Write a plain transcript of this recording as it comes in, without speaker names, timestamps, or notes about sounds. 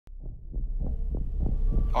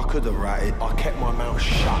I could have ratted. I kept my mouth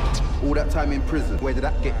shut. All that time in prison, where did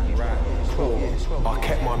that get you? 12 years. I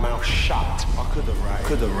kept my mouth shut. I could have ratted.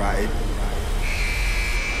 Could have ratted.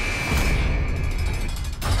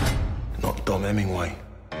 Not Dom Hemingway.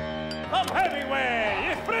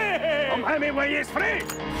 Hemingway is free! Hemingway is free!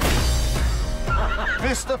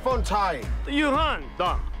 Mr. Fontaine. You run,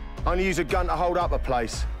 Dom. Only use a gun to hold up a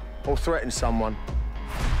place, or threaten someone,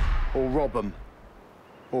 or rob them,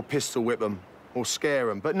 or pistol whip them, or scare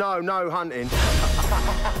them. But no hunting.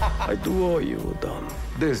 I do owe you, Don.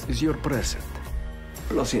 This is your present,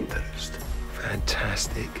 plus interest.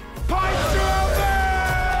 Fantastic. Punch you out there!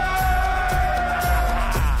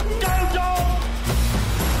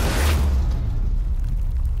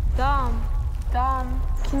 Dom,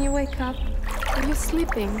 can you wake up? Are you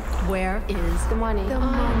sleeping? Where is the money? The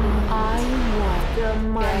money. I want the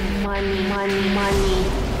money. Money.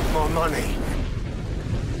 My money.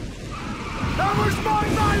 That was my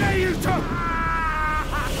money, you took!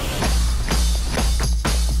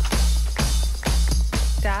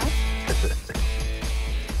 Dad?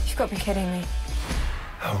 You've got to be kidding me.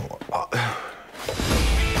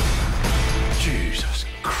 Jesus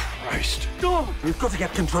Christ. No, you've got to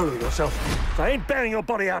get control of yourself. I ain't bearing your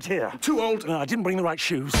body out here. Too old. No, I didn't bring the right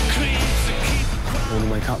shoes. I want to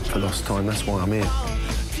make up for lost time, that's why I'm here.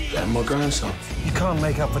 And my grandson. You can't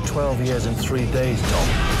make up for 12 years in 3 days, Dom.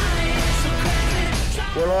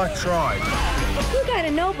 Well, I tried. You got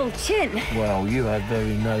a noble chin. Well, you have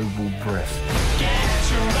very noble breath.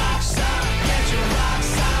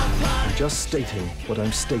 I'm just stating what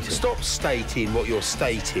I'm stating. Stop stating what you're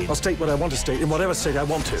stating. I'll state what I want to state in whatever state I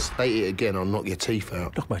want to. State it again, I'll knock your teeth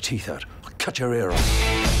out. Knock my teeth out. I'll cut your ear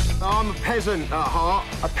off. I'm a peasant at heart,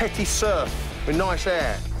 a petty serf with nice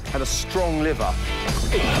hair and a strong liver.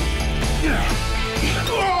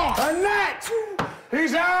 And that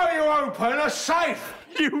is how you open a safe.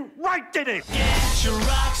 You right did it!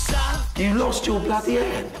 You lost your bloody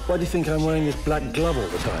hand. Why do you think I'm wearing this black glove all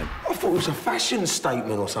the time? I thought it was a fashion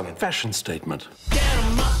statement or something. Fashion statement. Get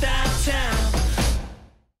 'em up downtown.